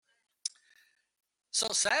So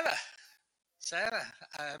Sarah, Sarah's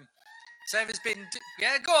been,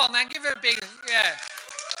 yeah, go on then, give her a big, yeah.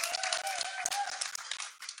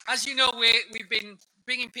 As you know, we've been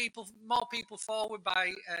bringing more people forward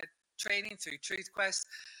by training through Truth Quest.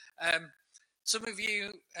 Some of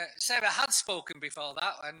you, Sarah had spoken before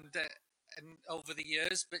that, and over the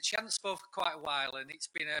years, but she hadn't spoken quite a while, and it's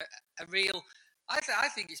been a real. I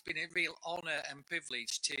think it's been a real honour and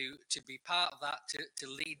privilege to be part of that, to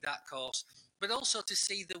lead that course, but also to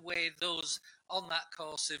see the way those on that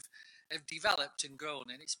course have developed and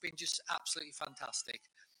grown, and it's been just absolutely fantastic.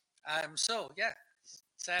 So yeah,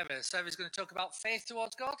 Sarah's going to talk about faith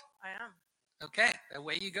towards God. I am. Okay,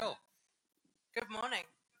 away you go. Good morning.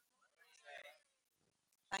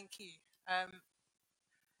 Thank you.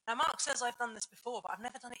 Now, Mark says I've done this before, but I've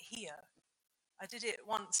never done it here. I did it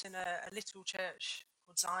once in a little church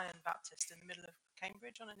called Zion Baptist in the middle of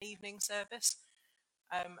Cambridge on an evening service,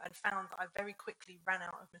 and found that I very quickly ran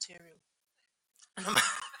out of material. And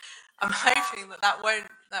I'm hoping that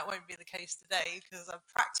won't be the case today, because I've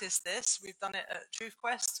practiced this. We've done it at Truth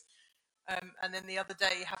Quest, and then the other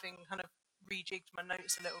day, having kind of rejigged my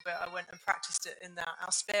notes a little bit, I went and practiced it in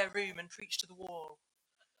our spare room and preached to the wall,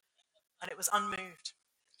 and it was unmoved.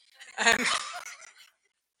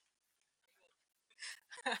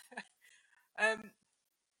 Um,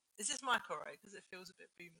 is this mic all right? Because it feels a bit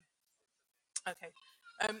boomy. Okay.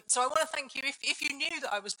 So I want to thank you. If you knew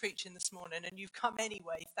that I was preaching this morning and you've come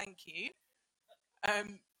anyway, thank you.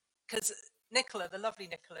 Because Nicola, the lovely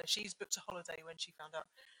Nicola, she's booked a holiday when she found out.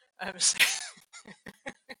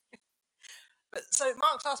 So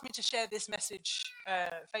Mark's asked me to share this message,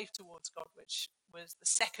 Faith Towards God, which was the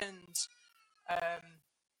second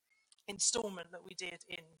installment that we did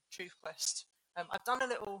in Truth Quest. I've done a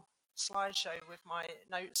little slideshow with my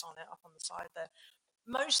notes on it up on the side there,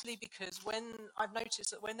 mostly because when I've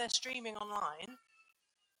noticed that when they're streaming online,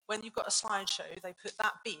 when you've got a slideshow, they put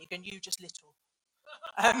that big and you just little.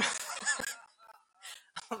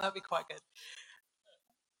 That'd be quite good.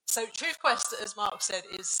 So Truth Quest, as Mark said,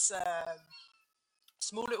 is a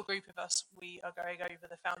small little group of us. We are going over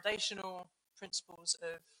the foundational principles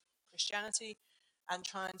of Christianity and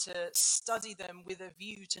trying to study them with a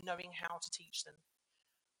view to knowing how to teach them.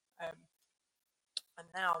 And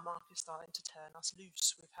now Mark is starting to turn us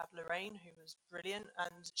loose. We've had Lorraine, who was brilliant,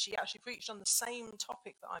 and she actually preached on the same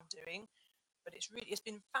topic that I'm doing. But it's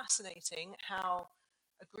been fascinating how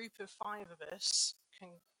a group of 5 of us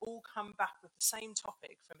can all come back with the same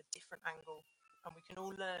topic from a different angle, and we can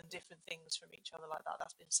all learn different things from each other like that.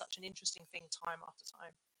 That's been such an interesting thing time after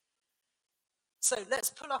time. So let's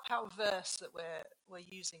pull up our verse that we're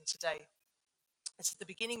using today. It's at the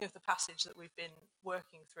beginning of the passage that we've been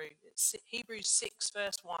working through. It's Hebrews 6,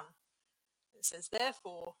 verse 1. It says,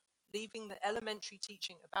 "Therefore, leaving the elementary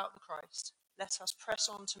teaching about the Christ, let us press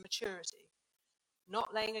on to maturity,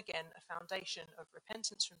 not laying again a foundation of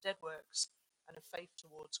repentance from dead works and of faith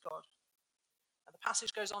towards God." And the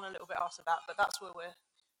passage goes on a little bit after that, but that's where we're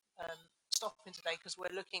stopping today, because we're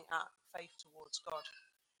looking at faith towards God.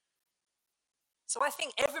 So I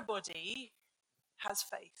think everybody has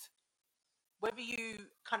faith. Whether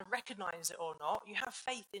you kind of recognize it or not, you have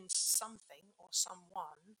faith in something or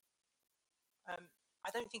someone.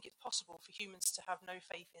 I don't think it's possible for humans to have no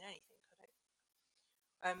faith in anything, could it?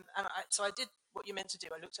 So I did what you're meant to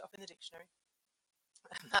do. I looked it up in the dictionary,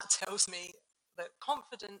 and that tells me that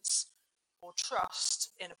confidence or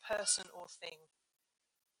trust in a person or thing,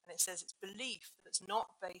 and it says it's belief that's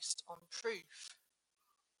not based on proof.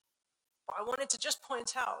 But I wanted to just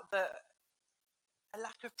point out that a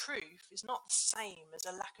lack of proof is not the same as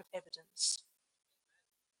a lack of evidence.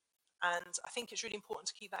 And I think it's really important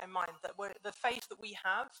to keep that in mind, that the faith that we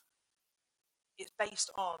have is based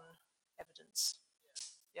on evidence.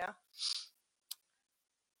 Yeah?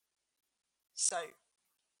 So,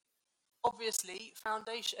 obviously,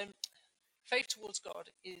 faith towards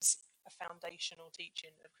God is a foundational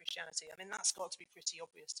teaching of Christianity. I mean, that's got to be pretty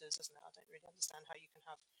obvious to us, isn't it? I don't really understand how you can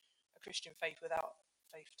have a Christian faith without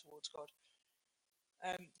faith towards God.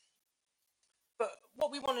 But what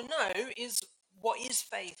we want to know is, what is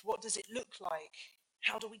faith? What does it look like?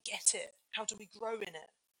 How do we get it? How do we grow in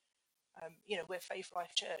it? We're Faith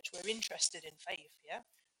Life Church. We're interested in faith, yeah,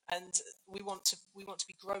 and we want to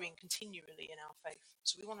be growing continually in our faith.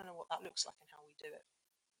 So we want to know what that looks like and how we do it.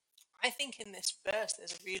 I think in this verse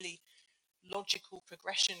there's a really logical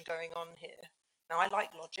progression going on here. Now, I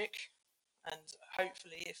like logic, and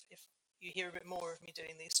hopefully, if you hear a bit more of me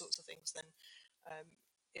doing these sorts of things, then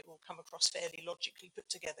it will come across fairly logically put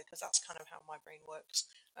together, because that's kind of how my brain works.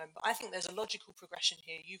 But I think there's a logical progression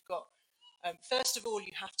here. You've got, first of all,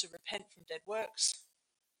 you have to repent from dead works,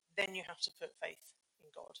 then you have to put faith in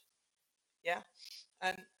God. Yeah.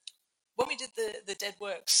 When we did the Dead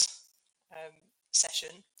Works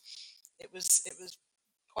session, it was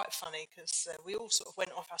quite funny because we all sort of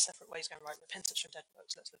went off our separate ways, going, right, repentance from dead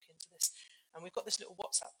works, let's look into this. And we've got this little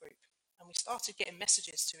WhatsApp group, and we started getting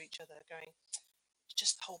messages to each other going, it's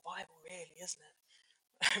just the whole Bible, really, isn't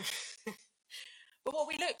it? But what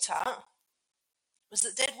we looked at was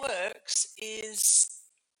that dead works is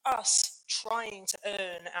us trying to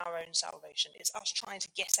earn our own salvation. It's us trying to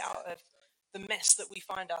get out of the mess that we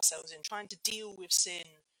find ourselves in, trying to deal with sin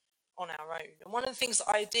on our own. And one of the things that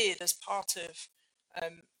I did as part of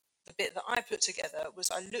the bit that I put together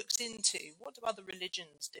was I looked into what do other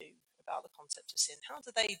religions do about the concept of sin? How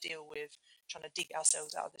do they deal with trying to dig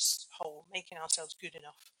ourselves out of this hole, making ourselves good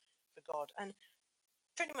enough for God? And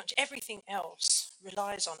pretty much everything else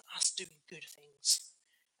relies on us doing good things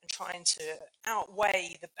and trying to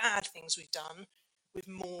outweigh the bad things we've done with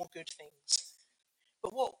more good things.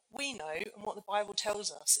 But what we know and what the Bible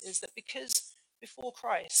tells us is that because before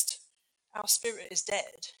Christ, our spirit is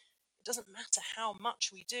dead, it doesn't matter how much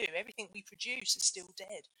we do, everything we produce is still dead.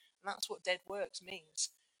 And that's what dead works means.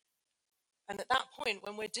 And at that point,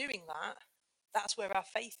 when we're doing that, that's where our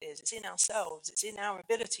faith is. It's in ourselves. It's in our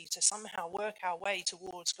ability to somehow work our way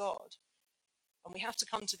towards God. And we have to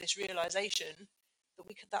come to this realization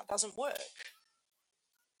that that doesn't work.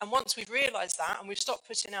 And once we've realized that and we've stopped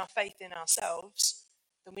putting our faith in ourselves,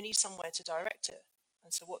 then we need somewhere to direct it.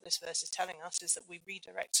 And so what this verse is telling us is that we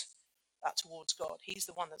redirect that towards God. He's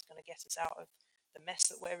the one that's going to get us out of the mess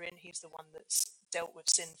that we're in. He's the one that's dealt with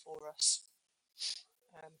sin for us.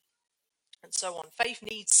 And so on. Faith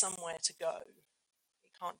needs somewhere to go. It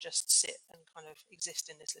can't just sit and kind of exist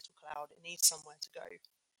in this little cloud. It needs somewhere to go.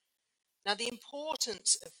 Now, the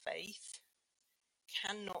importance of faith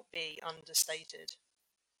cannot be understated.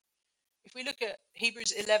 If we look at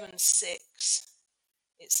Hebrews 11:6,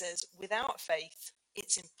 it says, without faith,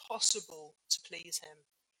 it's impossible to please him.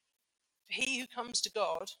 For he who comes to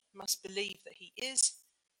God must believe that he is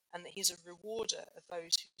and that he's a rewarder of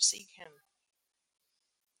those who seek him.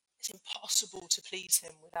 It's impossible to please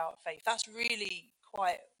him without faith. That's really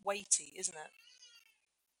quite weighty, isn't it?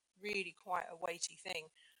 Really quite a weighty thing.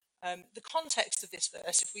 The context of this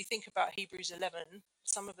verse, if we think about Hebrews 11,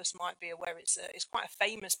 some of us might be aware it's quite a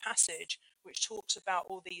famous passage which talks about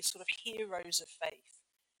all these sort of heroes of faith.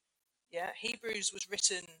 Yeah, Hebrews was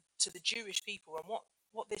written to the Jewish people, and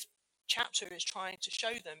what this chapter is trying to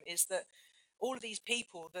show them is that all of these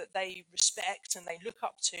people that they respect and they look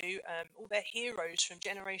up to, all their heroes from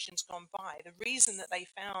generations gone by, the reason that they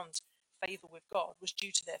found favour with God was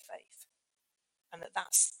due to their faith, and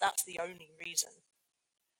that's the only reason.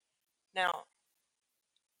 Now,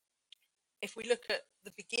 if we look at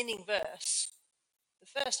the beginning verse,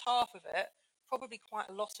 the first half of it, probably quite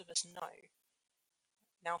a lot of us know.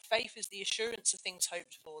 Now, faith is the assurance of things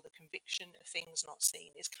hoped for, the conviction of things not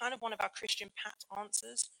seen. It's kind of one of our Christian pat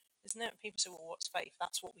answers, isn't it? People say, well, what's faith?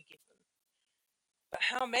 That's what we give them. But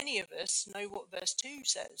how many of us know what verse 2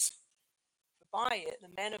 says? For by it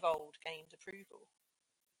the men of old gained approval.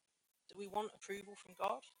 Do we want approval from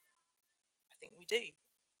God? I think we do.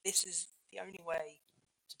 This is the only way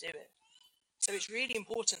to do it. So it's really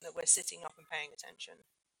important that we're sitting up and paying attention.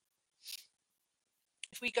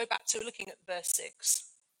 If we go back to looking at verse 6,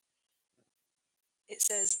 it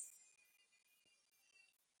says,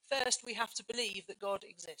 first we have to believe that God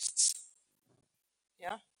exists.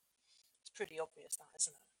 Yeah? It's pretty obvious that,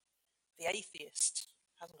 isn't it? The atheist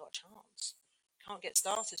hasn't got a chance. Can't get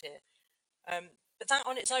started here. But that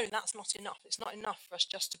on its own, that's not enough. It's not enough for us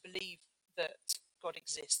just to believe that God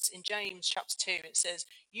exists. In James chapter 2, it says,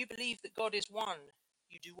 you believe that God is one.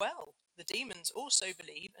 You do well. The demons also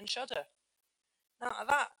believe and shudder. Now,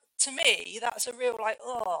 that, to me, that's a real,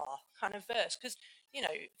 kind of verse. Because,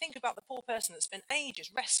 think about the poor person that spent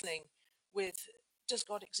ages wrestling with, does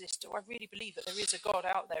God exist? Do I really believe that there is a God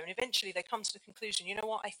out there? And eventually they come to the conclusion, you know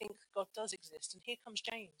what, I think God does exist. And here comes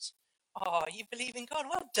James. Oh, you believe in God?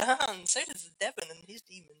 Well done. So does the devil and his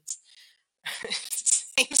demons. It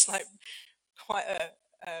seems like quite a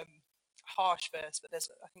harsh verse, but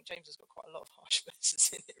I think James has got quite a lot of harsh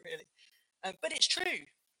verses in it, really. But it's true.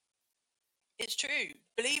 It's true.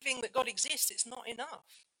 Believing that God exists, it's not enough.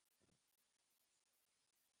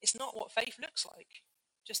 It's not what faith looks like.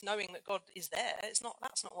 Just knowing that God is there, that's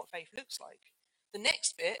not what faith looks like. The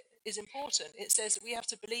next bit is important. It says that we have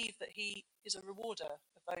to believe that he is a rewarder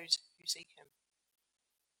of those who seek him.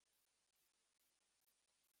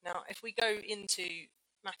 Now, if we go into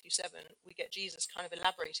Matthew 7, we get Jesus kind of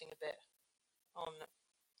elaborating a bit on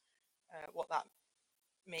what that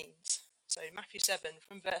means. So Matthew 7,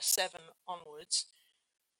 from verse 7 onwards,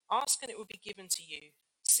 Ask and it will be given to you.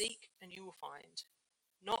 Seek and you will find.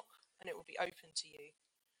 Knock and it will be opened to you.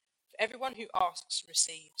 For everyone who asks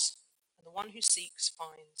receives, and the one who seeks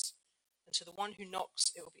finds, and to the one who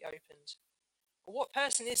knocks it will be opened. Or what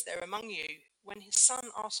person is there among you, when his son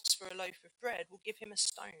asks for a loaf of bread, will give him a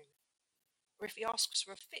stone? Or if he asks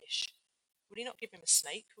for a fish, will he not give him a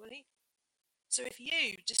snake, will he? So if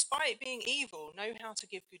you, despite being evil, know how to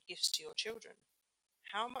give good gifts to your children,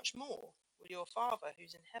 how much more will your Father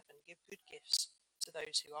who's in heaven give good gifts to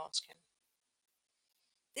those who ask him?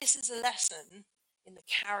 This is a lesson in the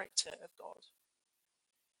character of God.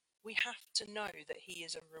 We have to know that he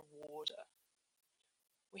is a rewarder.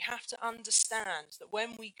 We have to understand that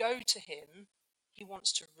when we go to him, he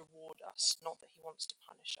wants to reward us, not that he wants to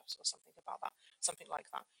punish us or something like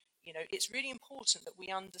that. You know, it's really important that we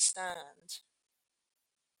understand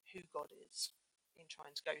who God is in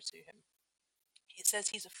trying to go to him. It says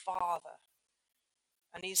he's a father,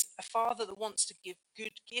 and he's a father that wants to give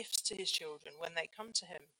good gifts to his children when they come to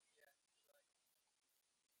him.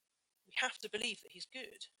 We have to believe that he's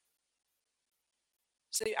good.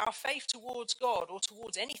 So our faith towards God, or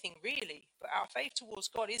towards anything really, but our faith towards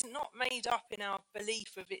God is not made up in our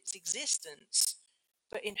belief of its existence,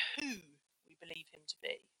 but in who we believe him to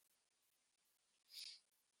be.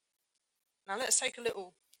 Now let's take a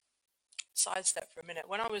little sidestep for a minute.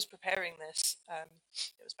 When I was preparing this,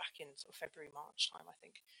 it was back in sort of February, March time, I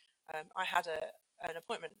think. I had an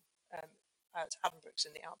appointment at Addenbrooke's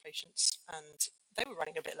in the outpatients, and they were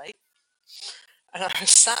running a bit late. And I was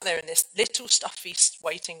sat there in this little stuffy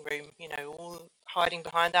waiting room, you know, all hiding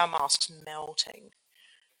behind our masks, melting.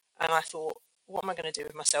 And I thought, what am I going to do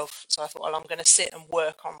with myself? So I thought, well, I'm going to sit and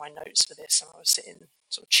work on my notes for this. And I was sitting,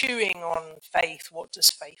 sort of chewing on faith. What does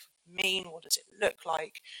faith mean? What does it look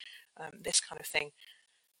like? This kind of thing.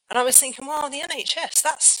 And I was thinking, well, the NHS,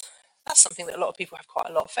 that's something that a lot of people have quite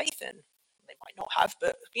a lot of faith in. They might not have,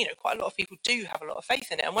 but, you know, quite a lot of people do have a lot of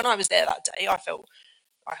faith in it. And when I was there that day, I felt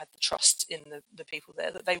I had the trust in the people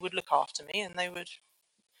there that they would look after me and they would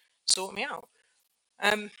sort me out.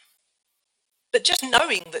 But just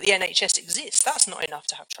knowing that the NHS exists, that's not enough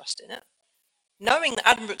to have trust in it. Knowing that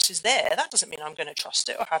Addenbrooke's is there, that doesn't mean I'm going to trust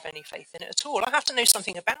it or have any faith in it at all. I have to know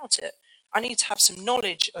something about it. I need to have some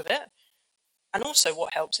knowledge of it. And also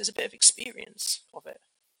what helps is a bit of experience of it.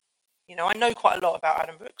 You know, I know quite a lot about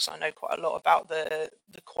Addenbrooke's. I know quite a lot about the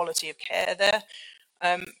quality of care there.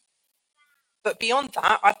 But beyond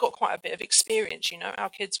that, I've got quite a bit of experience. You know, our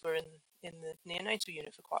kids were in the neonatal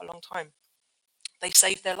unit for quite a long time. They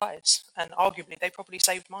saved their lives, and arguably they probably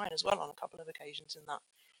saved mine as well on a couple of occasions in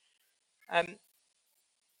that.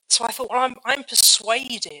 So I thought, well, I'm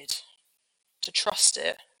persuaded to trust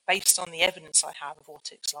it based on the evidence I have of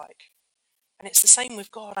what it's like. And it's the same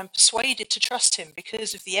with God. I'm persuaded to trust him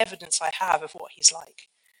because of the evidence I have of what he's like,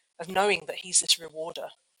 of knowing that he's this rewarder,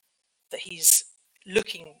 that he's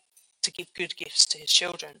looking to give good gifts to his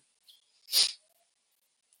children.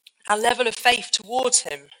 Our level of faith towards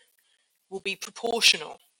him will be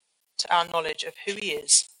proportional to our knowledge of who he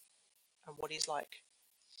is and what he's like.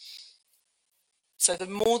 So the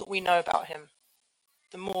more that we know about him,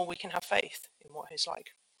 the more we can have faith in what he's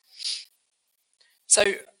like. So,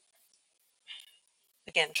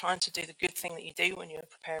 again, trying to do the good thing that you do when you're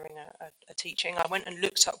preparing a teaching, I went and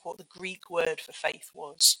looked up what the Greek word for faith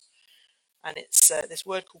was. And it's this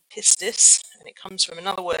word called pistis, and it comes from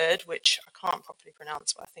another word which I can't properly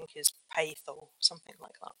pronounce, but I think is faith or something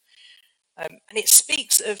like that. And it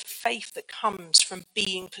speaks of faith that comes from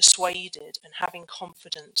being persuaded and having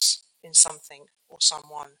confidence in something or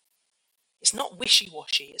someone. It's not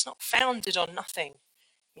wishy-washy. It's not founded on nothing.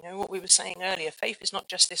 You know, what we were saying earlier, faith is not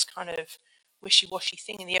just this kind of wishy-washy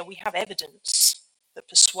thing. And yeah, we have evidence that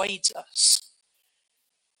persuades us.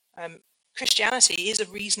 Christianity is a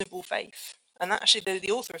reasonable faith. And actually,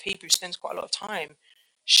 the author of Hebrews spends quite a lot of time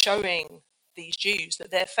showing these Jews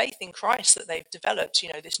that their faith in Christ that they've developed, you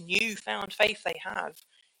know, this newfound faith they have,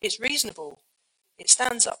 it's reasonable. It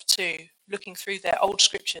stands up to looking through their old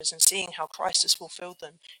scriptures and seeing how Christ has fulfilled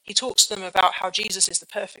them. He talks to them about how Jesus is the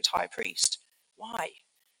perfect high priest. Why?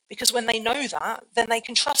 Because when they know that, then they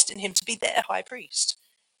can trust in him to be their high priest.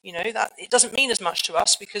 You know, that it doesn't mean as much to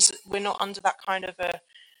us because we're not under that kind of a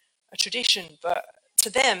tradition, but to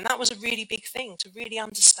them that was a really big thing, to really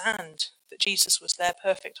understand that Jesus was their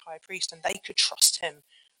perfect high priest and they could trust him.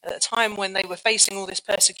 At a time when they were facing all this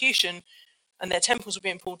persecution and their temples were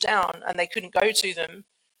being pulled down and they couldn't go to them,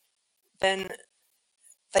 then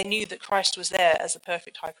they knew that Christ was there as the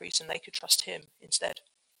perfect high priest and they could trust him instead.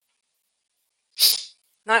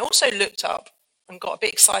 And I also looked up and got a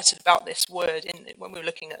bit excited about this word when we were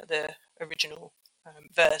looking at the original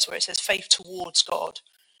verse where it says faith towards God.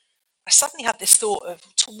 suddenly had this thought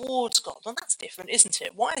of towards God. Well, that's different, isn't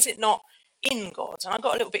it? Why is it not in God? And I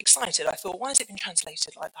got a little bit excited. I thought, why has it been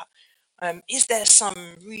translated like that? Is there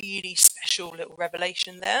some really special little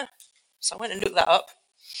revelation there? So I went and looked that up.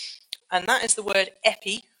 And that is the word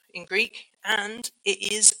epi in Greek, and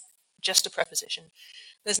it is just a preposition.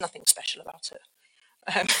 There's nothing special about it.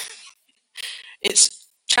 It's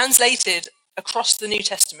translated across the New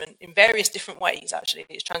Testament in various different ways, actually.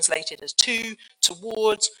 It's translated as to,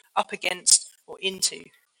 towards, up against, or into.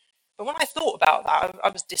 But when I thought about that, I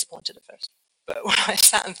was disappointed at first. But when I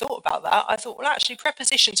sat and thought about that, I thought, well, actually,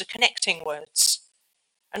 prepositions are connecting words.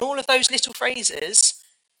 And all of those little phrases,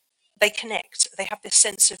 they connect. They have this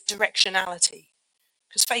sense of directionality.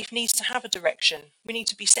 Because faith needs to have a direction. We need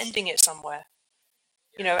to be sending it somewhere.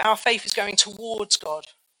 You know, our faith is going towards God.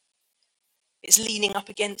 It's leaning up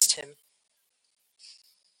against him.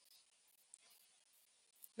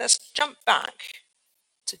 Let's jump back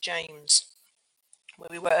to James, where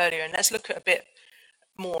we were earlier, and let's look at a bit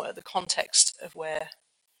more at the context of where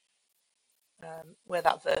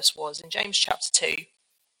that verse was. In James chapter 2,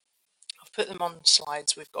 I've put them on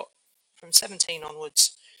slides. We've got from 17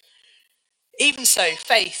 onwards. Even so,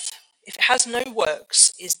 faith, if it has no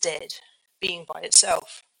works, is dead, being by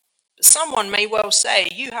itself. But someone may well say,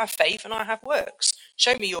 you have faith and I have works.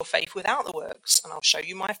 Show me your faith without the works, and I'll show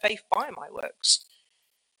you my faith by my works.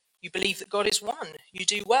 You believe that God is one. You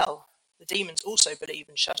do well. The demons also believe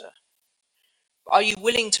and shudder. But are you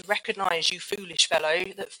willing to recognize, you foolish fellow,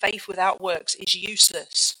 that faith without works is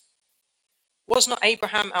useless? Was not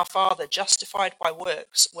Abraham our father justified by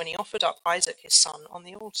works when he offered up Isaac his son on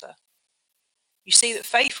the altar? You see that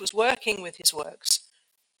faith was working with his works,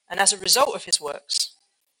 and as a result of his works,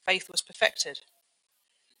 faith was perfected.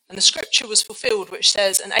 And the scripture was fulfilled which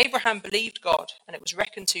says, and Abraham believed God, and it was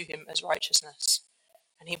reckoned to him as righteousness.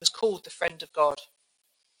 And he was called the friend of God.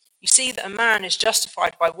 You see that a man is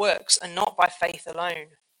justified by works and not by faith alone.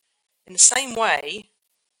 In the same way,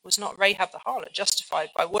 was not Rahab the harlot justified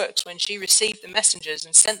by works when she received the messengers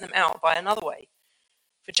and sent them out by another way?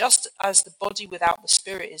 For just as the body without the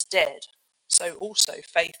spirit is dead, so also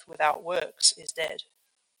faith without works is dead.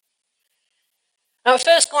 Now, at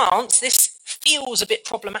first glance, this feels a bit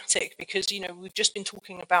problematic because, we've just been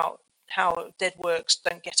talking about how dead works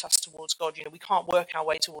don't get us towards God. We can't work our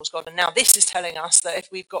way towards God. And now this is telling us that if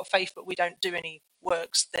we've got faith but we don't do any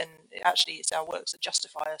works, then actually it's our works that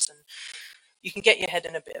justify us. And you can get your head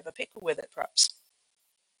in a bit of a pickle with it, perhaps.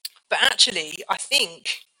 But actually, I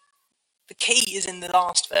think the key is in the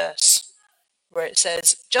last verse, where it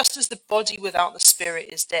says, just as the body without the spirit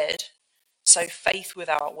is dead, so faith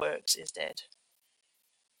without works is dead.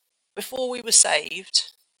 Before we were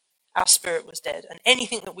saved, our spirit was dead, and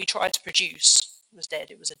anything that we tried to produce was dead.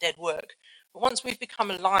 It was a dead work. But once we've become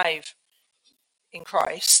alive in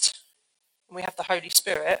Christ, and we have the Holy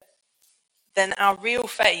Spirit, then our real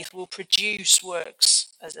faith will produce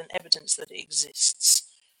works as an evidence that it exists.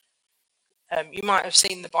 You might have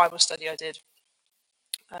seen the Bible study I did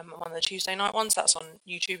one of the Tuesday night ones. That's on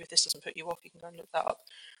YouTube. If this doesn't put you off, you can go and look that up.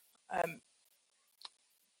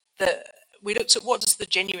 We looked at what does the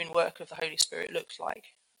genuine work of the Holy Spirit look like.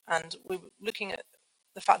 And we were looking at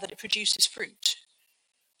the fact that it produces fruit.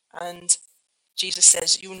 And Jesus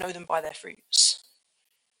says, you will know them by their fruits.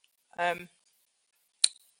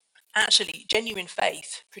 Actually, genuine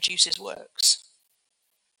faith produces works.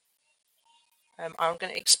 I'm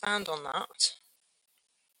going to expand on that,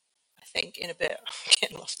 I think, in a bit. I'm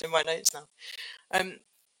getting lost in my notes now.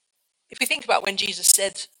 If we think about when Jesus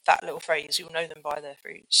said that little phrase, you will know them by their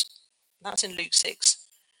fruits, that's in Luke 6.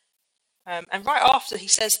 And right after he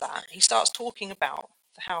says that, he starts talking about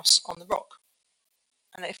the house on the rock.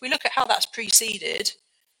 And if we look at how that's preceded, it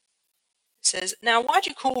says, now why do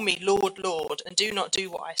you call me Lord, Lord, and do not do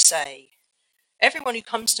what I say? Everyone who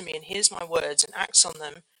comes to me and hears my words and acts on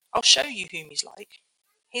them, I'll show you whom he's like.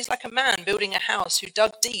 He's like a man building a house who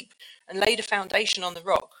dug deep and laid a foundation on the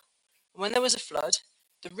rock. And when there was a flood,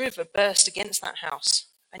 the river burst against that house,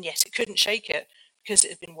 and yet it couldn't shake it because it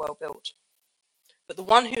had been well built. But the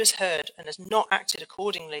one who has heard and has not acted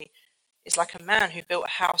accordingly is like a man who built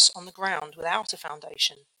a house on the ground without a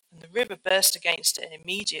foundation, and the river burst against it and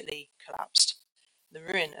immediately collapsed. The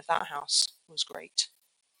ruin of that house was great.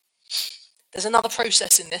 There's another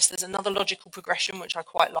process in this. There's another logical progression which I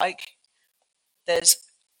quite like.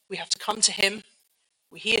 We have to come to him,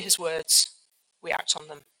 we hear his words, we act on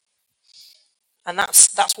them. And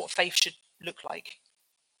that's what faith should look like.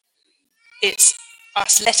 It's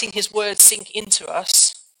us letting his words sink into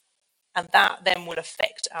us, and that then will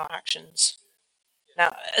affect our actions.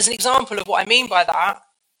 Now, as an example of what I mean by that,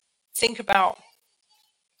 think about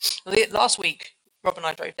last week Rob and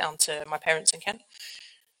I drove down to my parents in Kent,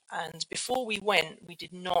 and before we went, we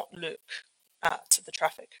did not look at the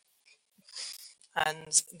traffic.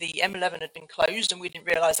 And the M11 had been closed, and we didn't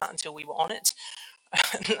realise that until we were on it.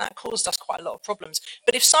 And that caused us quite a lot of problems.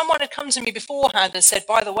 But if someone had come to me beforehand and said,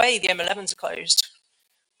 by the way, the M11s are closed,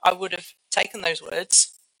 I would have taken those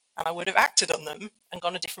words and I would have acted on them and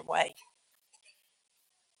gone a different way.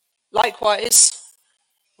 Likewise,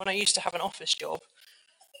 when I used to have an office job,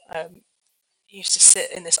 I used to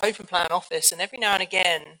sit in this open plan office, and every now and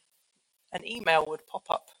again, an email would pop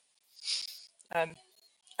up. And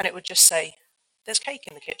it would just say, there's cake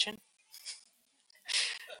in the kitchen.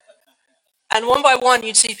 And one by one,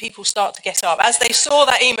 you'd see people start to get up. As they saw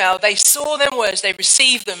that email, they saw them words, they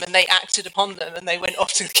received them, and they acted upon them, and they went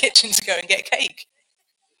off to the kitchen to go and get cake.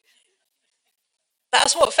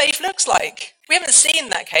 That's what faith looks like. We haven't seen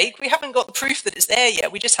that cake. We haven't got the proof that it's there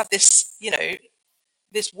yet. We just have this,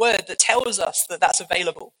 this word that tells us that that's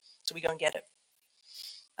available. So we go and get it.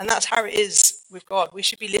 And that's how it is with God. We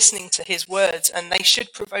should be listening to his words, and they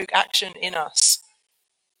should provoke action in us.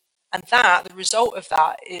 And the result of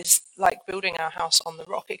that is like building our house on the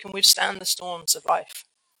rock. It can withstand the storms of life.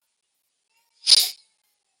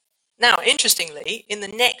 Now, interestingly, in the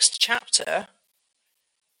next chapter,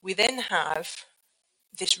 we then have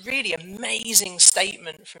this really amazing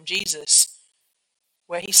statement from Jesus,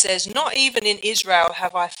 where he says, not even in Israel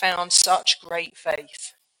have I found such great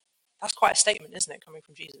faith. That's quite a statement, isn't it, coming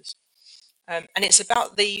from Jesus? And it's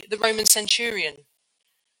about the Roman centurion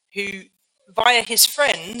who, via his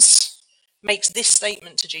friends, makes this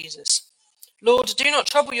statement to Jesus. Lord, do not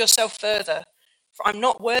trouble yourself further, for I'm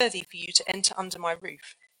not worthy for you to enter under my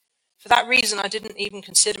roof. For that reason, I didn't even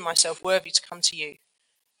consider myself worthy to come to you.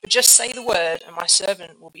 But just say the word, and my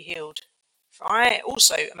servant will be healed. For I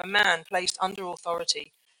also am a man placed under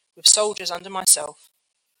authority, with soldiers under myself.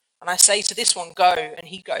 And I say to this one, go, and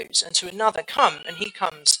he goes, and to another, come, and he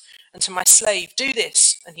comes, and to my slave, do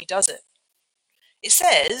this, and he does it. It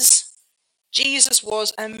says, Jesus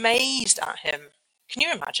was amazed at him. Can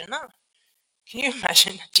you imagine that? Can you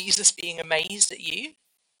imagine Jesus being amazed at you,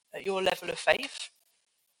 at your level of faith?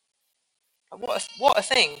 What a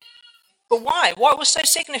thing. But why? What was so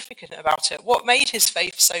significant about it? What made his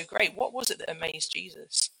faith so great? What was it that amazed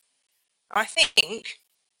Jesus? I think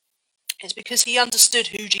it's because he understood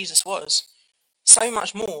who Jesus was so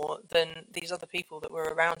much more than these other people that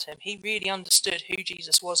were around him. He really understood who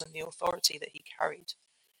Jesus was and the authority that he carried.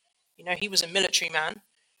 He was a military man,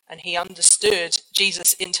 and he understood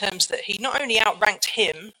Jesus in terms that he not only outranked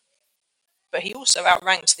him, but he also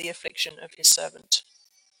outranked the affliction of his servant.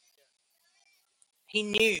 He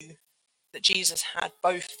knew that Jesus had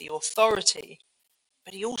both the authority,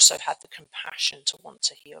 but he also had the compassion to want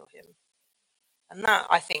to heal him. And that,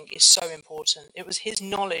 I think, is so important. It was his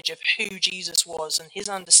knowledge of who Jesus was and his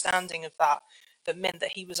understanding of that meant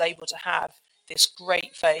that he was able to have this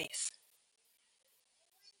great faith.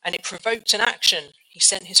 And it provoked an action. He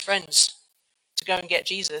sent his friends to go and get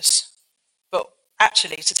Jesus, but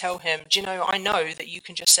actually to tell him, do you know, I know that you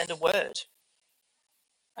can just send a word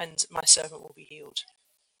and my servant will be healed.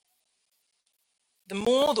 The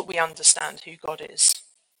more that we understand who God is,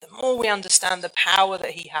 the more we understand the power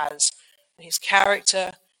that he has, and his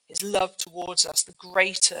character, his love towards us, the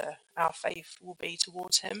greater our faith will be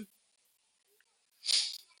towards him.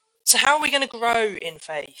 So how are we going to grow in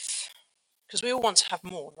faith? Because we all want to have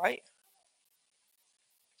more, right?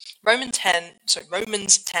 Romans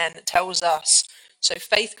 10 tells us, so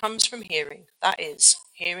faith comes from hearing, that is,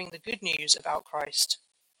 hearing the good news about Christ.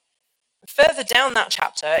 And further down that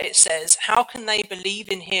chapter, it says, how can they believe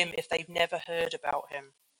in him if they've never heard about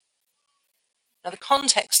him? Now, the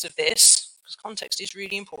context of this, because context is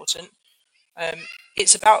really important,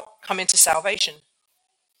 it's about coming to salvation.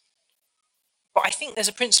 But I think there's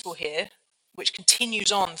a principle here which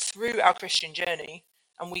continues on through our Christian journey,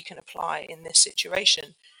 and we can apply in this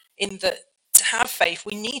situation, in that to have faith,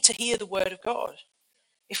 we need to hear the word of God.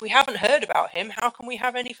 If we haven't heard about him, how can we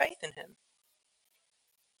have any faith in him?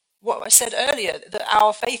 What I said earlier, that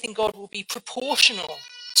our faith in God will be proportional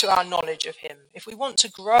to our knowledge of him. If we want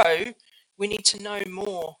to grow, we need to know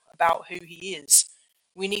more about who he is.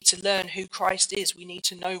 We need to learn who Christ is. We need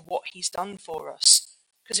to know what he's done for us.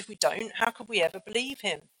 Because if we don't, how could we ever believe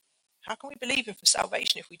him? How can we believe him for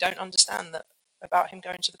salvation if we don't understand that about him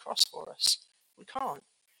going to the cross for us? We can't.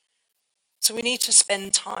 So we need to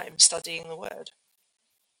spend time studying the word.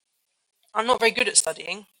 I'm not very good at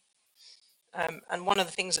studying. And one of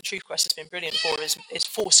the things that TruthQuest has been brilliant for is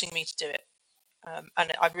forcing me to do it.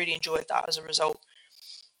 And I've really enjoyed that as a result.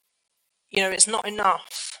 It's not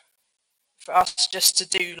enough for us just to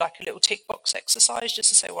do like a little tick box exercise, just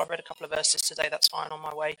to say, well, I read a couple of verses today, that's fine, on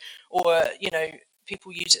my way. Or,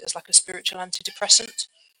 people use it as like a spiritual antidepressant.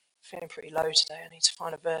 Feeling pretty low today, I need to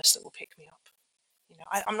find a verse that will pick me up.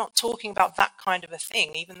 I'm not talking about that kind of a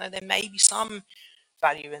thing, even though there may be some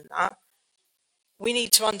value in that. We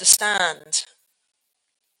need to understand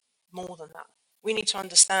more than that. We need to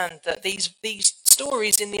understand that these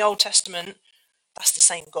stories in the Old Testament, that's the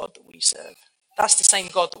same God that we serve. That's the same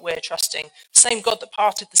God that we're trusting. The same God that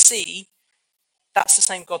parted the sea, that's the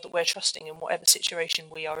same God that we're trusting in whatever situation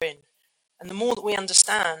we are in. And the more that we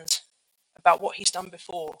understand about what he's done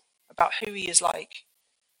before, about who he is like,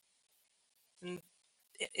 then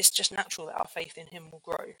it's just natural that our faith in him will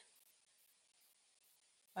grow.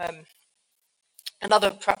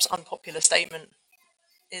 Another perhaps unpopular statement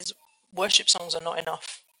is worship songs are not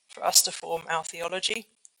enough for us to form our theology.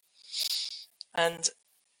 And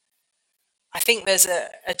I think there's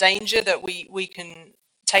a danger that we can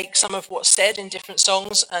take some of what's said in different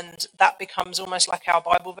songs and that becomes almost like our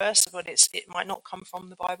Bible verse, but it might not come from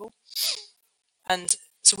the Bible. And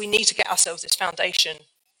so we need to get ourselves this foundation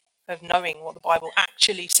of knowing what the Bible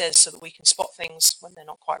actually says so that we can spot things when they're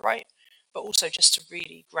not quite right, but also just to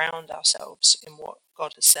really ground ourselves in what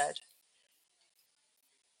God has said.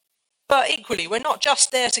 But equally, we're not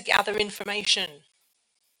just there to gather information.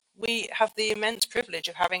 We have the immense privilege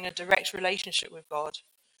of having a direct relationship with God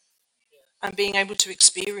and being able to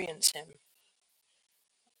experience him.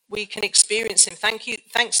 We can experience him.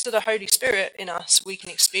 Thanks to the Holy Spirit in us, we can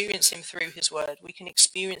experience him through his word. We can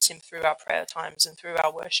experience him through our prayer times and through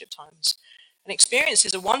our worship times. And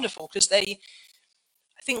experiences are wonderful because I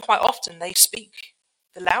think quite often they speak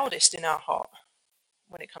the loudest in our heart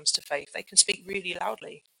when it comes to faith. They can speak really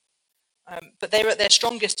loudly. But they're at their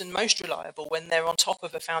strongest and most reliable when they're on top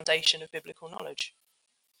of a foundation of biblical knowledge.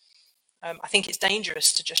 I think it's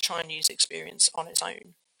dangerous to just try and use experience on its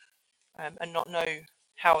own and not know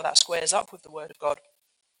how that squares up with the word of God.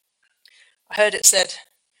 I heard it said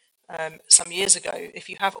some years ago, if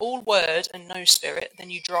you have all word and no spirit,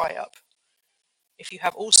 then you dry up. If you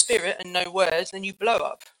have all spirit and no word, then you blow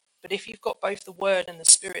up. But if you've got both the word and the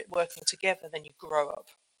spirit working together, then you grow up.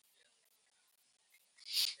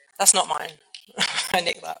 That's not mine. I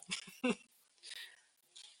nicked that.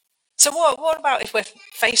 So what about if we're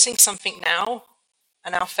facing something now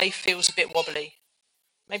and our faith feels a bit wobbly?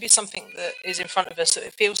 Maybe something that is in front of us that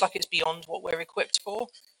it feels like it's beyond what we're equipped for.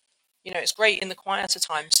 It's great in the quieter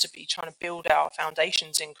times to be trying to build our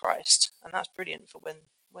foundations in Christ, and that's brilliant for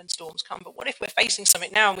when storms come. But what if we're facing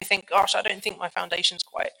something now and we think, gosh, I don't think my foundation's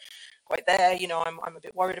quite there, I'm a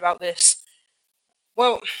bit worried about this.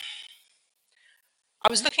 Well, I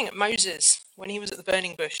was looking at Moses when he was at the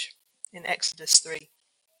burning bush in Exodus 3.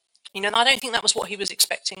 I don't think that was what he was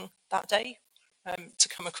expecting that day, to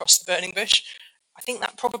come across the burning bush. I think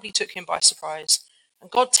that probably took him by surprise.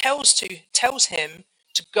 And God tells him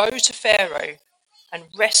to go to Pharaoh and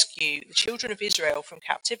rescue the children of Israel from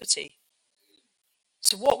captivity.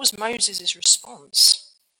 So what was Moses'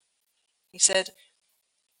 response? He said,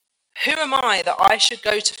 "Who am I that I should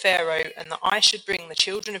go to Pharaoh and that I should bring the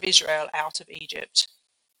children of Israel out of Egypt?"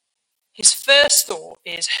 His first thought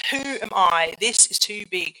is, who am I? This is too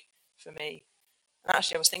big for me. And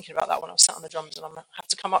actually, I was thinking about that when I was sat on the drums, and I have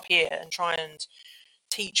to come up here and try and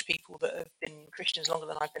teach people that have been Christians longer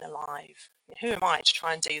than I've been alive. Who am I to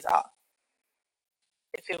try and do that?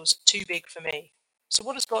 It feels too big for me. So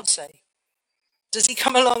what does God say? Does he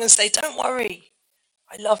come along and say, don't worry,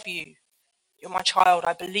 I love you, you're my child,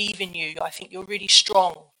 I believe in you, I think you're really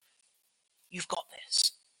strong, you've got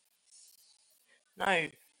this? No.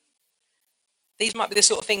 These might be the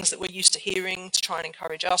sort of things that we're used to hearing to try and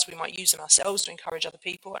encourage us. We might use them ourselves to encourage other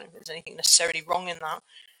people. I don't think there's anything necessarily wrong in that.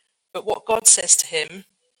 But what God says to him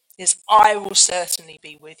is, I will certainly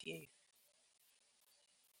be with you.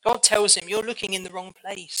 God tells him, you're looking in the wrong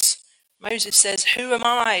place. Moses says, who am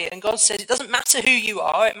I? And God says, it doesn't matter who you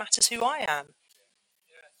are, it matters who I am.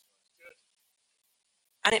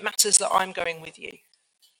 And it matters that I'm going with you.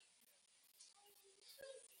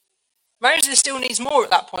 Moses still needs more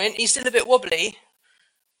at that point. He's still a bit wobbly.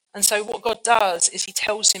 And so what God does is he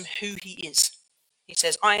tells him who he is. He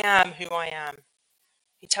says, I am who I am.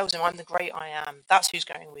 He tells him, I'm the great I am. That's who's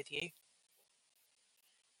going with you.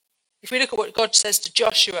 If we look at what God says to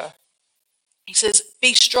Joshua, he says,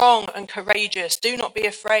 be strong and courageous. Do not be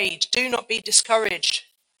afraid. Do not be discouraged.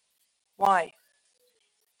 Why?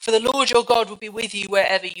 For the Lord your God will be with you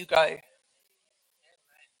wherever you go.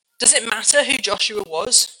 Does it matter who Joshua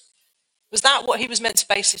was? Was that what he was meant to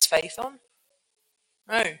base his faith on?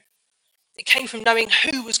 No. It came from knowing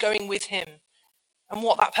who was going with him and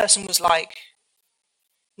what that person was like.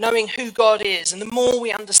 knowing who God is. And the more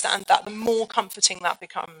we understand that, the more comforting that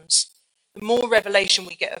becomes. The more revelation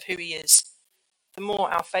we get of who he is, the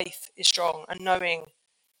more our faith is strong, and knowing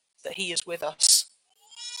that he is with us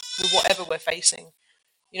with whatever we're facing.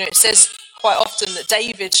 It says quite often that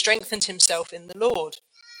David strengthened himself in the Lord.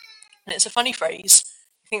 And it's a funny phrase.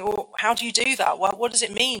 You think, well, how do you do that? Well, what does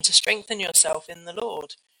it mean to strengthen yourself in the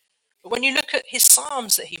Lord? But when you look at his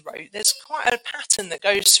Psalms that he wrote, there's quite a pattern that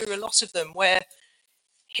goes through a lot of them where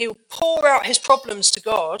he'll pour out his problems to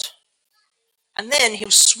God, and then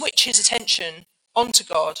he'll switch his attention onto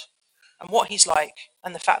God and what he's like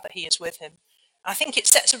and the fact that he is with him. I think it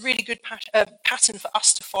sets a really good pattern for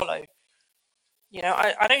us to follow.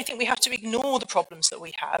 I don't think we have to ignore the problems that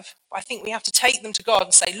we have. I think we have to take them to God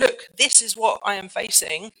and say, look, this is what I am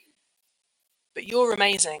facing, but you're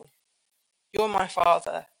amazing. You're my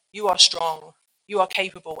Father. You are strong. You are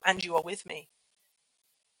capable, and you are with me.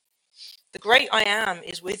 The great I am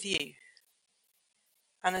is with you.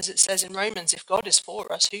 And as it says in Romans, if God is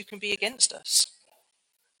for us, who can be against us?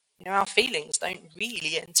 Our feelings don't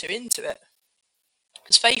really enter into it.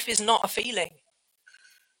 Because faith is not a feeling.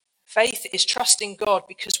 Faith is trusting God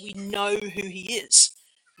because we know who he is.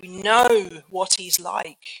 We know what he's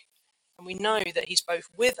like. And we know that he's both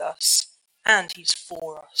with us and he's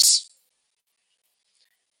for us.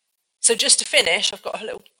 So just to finish, I've got a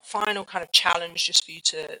little final kind of challenge just for you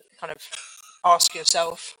to kind of ask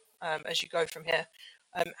yourself as you go from here.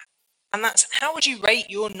 And that's, how would you rate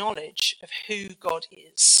your knowledge of who God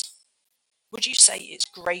is? Would you say it's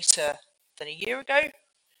greater than a year ago?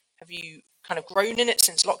 Have you kind of grown in it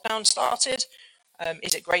since lockdown started?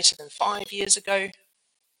 Is it greater than 5 years ago?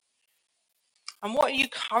 And what are you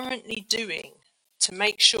currently doing to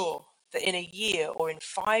make sure that in a year or in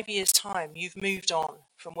 5 years' time, you've moved on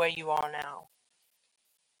from where you are now?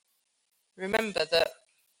 Remember that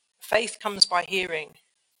faith comes by hearing,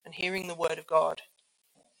 and hearing the word of God.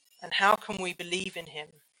 And how can we believe in him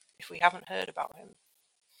if we haven't heard about him?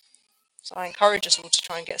 So I encourage us all to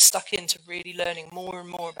try and get stuck into really learning more and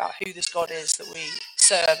more about who this God is that we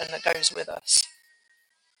serve and that goes with us.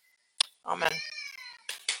 Amen.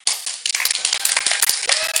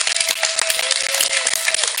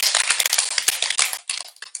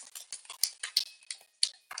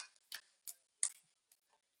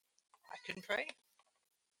 I can pray.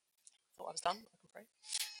 Thought I was done. I can pray.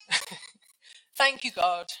 Thank you,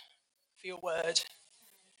 God, for your word.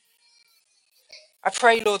 I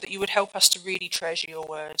pray, Lord, that you would help us to really treasure your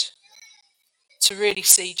word, to really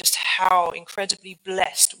see just how incredibly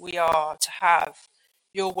blessed we are to have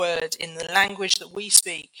your word in the language that we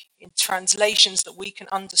speak, in translations that we can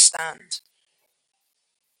understand.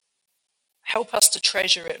 Help us to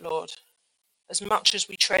treasure it, Lord, as much as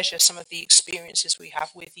we treasure some of the experiences we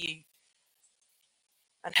have with you.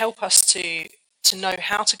 And help us to know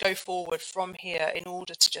how to go forward from here in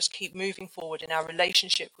order to just keep moving forward in our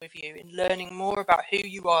relationship with you, in learning more about who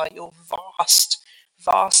you are, your vast,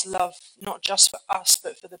 vast love, not just for us,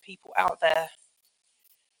 but for the people out there.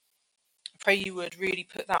 I pray you would really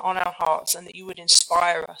put that on our hearts and that you would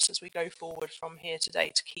inspire us as we go forward from here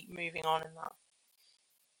today to keep moving on in that.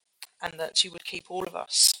 And that you would keep all of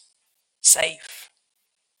us safe,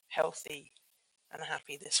 healthy, and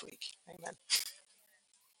happy this week. Amen.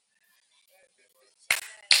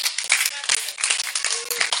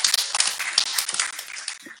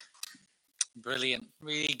 Brilliant.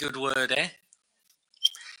 Really good word, eh?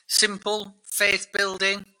 Simple, faith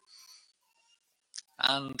building,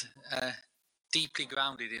 and deeply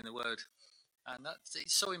grounded in the word. And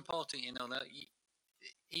it's so important, that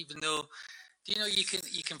even though,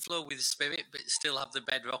 you can flow with the Spirit, but still have the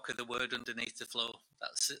bedrock of the word underneath the flow.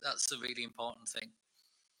 That's the really important thing.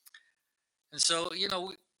 And so,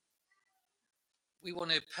 we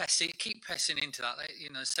want to keep pressing into that.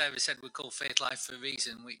 Sarah said we call faith life for a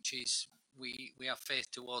reason, which is we have faith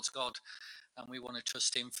towards God, and we want to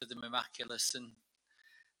trust him for the miraculous, and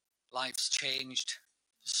lives changed,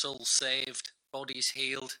 souls saved, bodies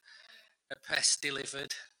healed, oppressed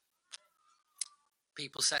delivered,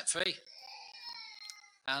 people set free.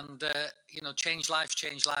 And, change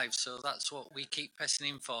lives. So that's what we keep pressing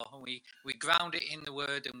in for. And we ground it in the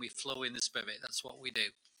word and we flow in the Spirit. That's what we do.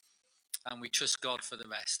 And we trust God for the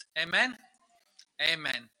rest. Amen?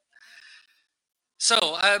 Amen.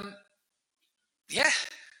 So,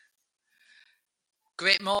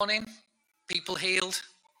 great morning. People healed.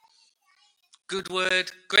 Good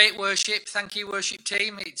word. Great worship. Thank you, worship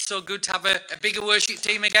team. It's so good to have a bigger worship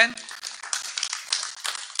team again.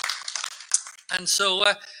 And so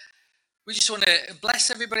we just want to bless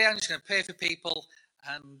everybody. I'm just going to pray for people,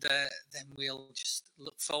 and then we'll just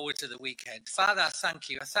look forward to the weekend. Father, I thank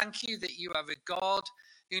you. I thank you that you are a God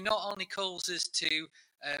who not only calls us to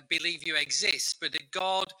believe you exist, but a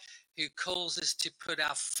God who calls us to put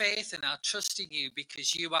our faith and our trust in you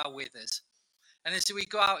because you are with us. And as we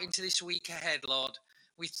go out into this week ahead, Lord,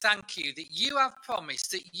 we thank you that you have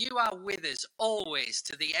promised that you are with us always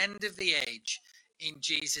to the end of the age. In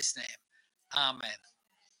Jesus' name, amen.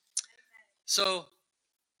 So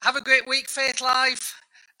have a great week, Faith Life.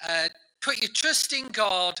 Put your trust in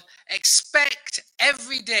God. Expect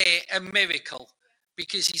every day a miracle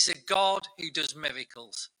because he's a God who does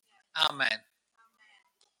miracles. Amen.